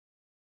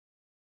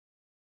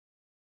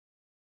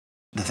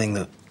The thing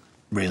that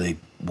really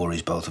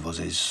worries both of us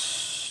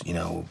is, you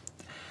know,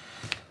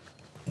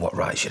 what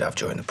rights you'd have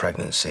during the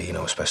pregnancy, you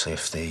know, especially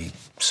if the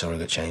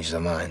surrogate changes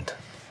their mind.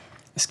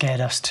 It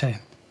scared us too.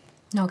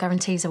 No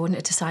guarantees I wouldn't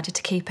have decided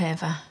to keep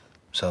Ava.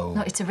 So...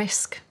 No, it's a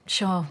risk,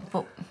 sure,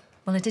 but...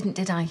 Well, I didn't,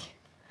 did I?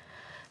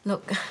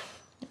 Look,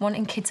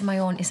 wanting kids of my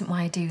own isn't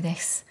why I do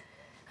this.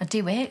 I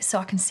do it so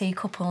I can see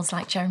couples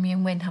like Jeremy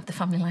and Wyn have the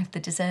family life they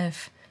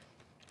deserve.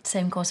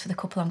 Same goes for the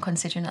couple I'm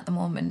considering at the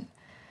moment.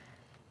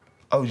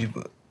 Oh, you've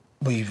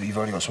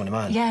already got someone in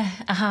mind? Yeah,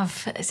 I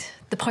have.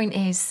 The point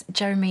is,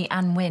 Jeremy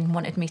and Wyn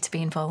wanted me to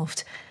be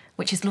involved,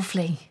 which is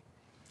lovely.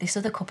 This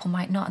other couple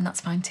might not, and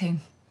that's fine too.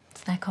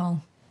 It's their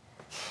call.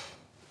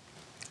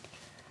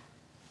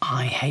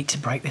 I hate to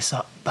break this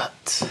up,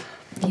 but...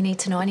 If you need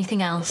to know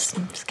anything else,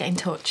 just get in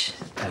touch.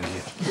 Thank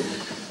you.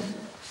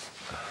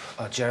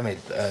 Oh, Jeremy,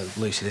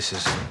 Lucy, this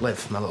is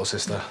Liv, my little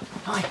sister.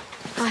 Hi.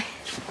 Hi.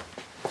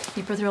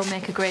 Your brother will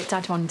make a great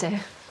dad one day.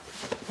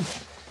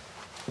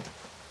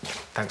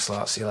 Thanks a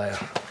lot. See you later.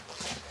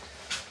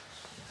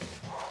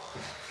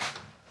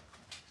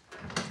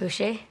 Who's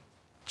she?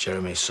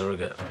 Jeremy's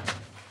surrogate.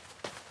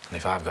 And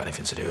if I've got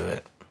anything to do with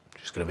it,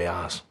 she's going to be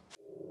ours.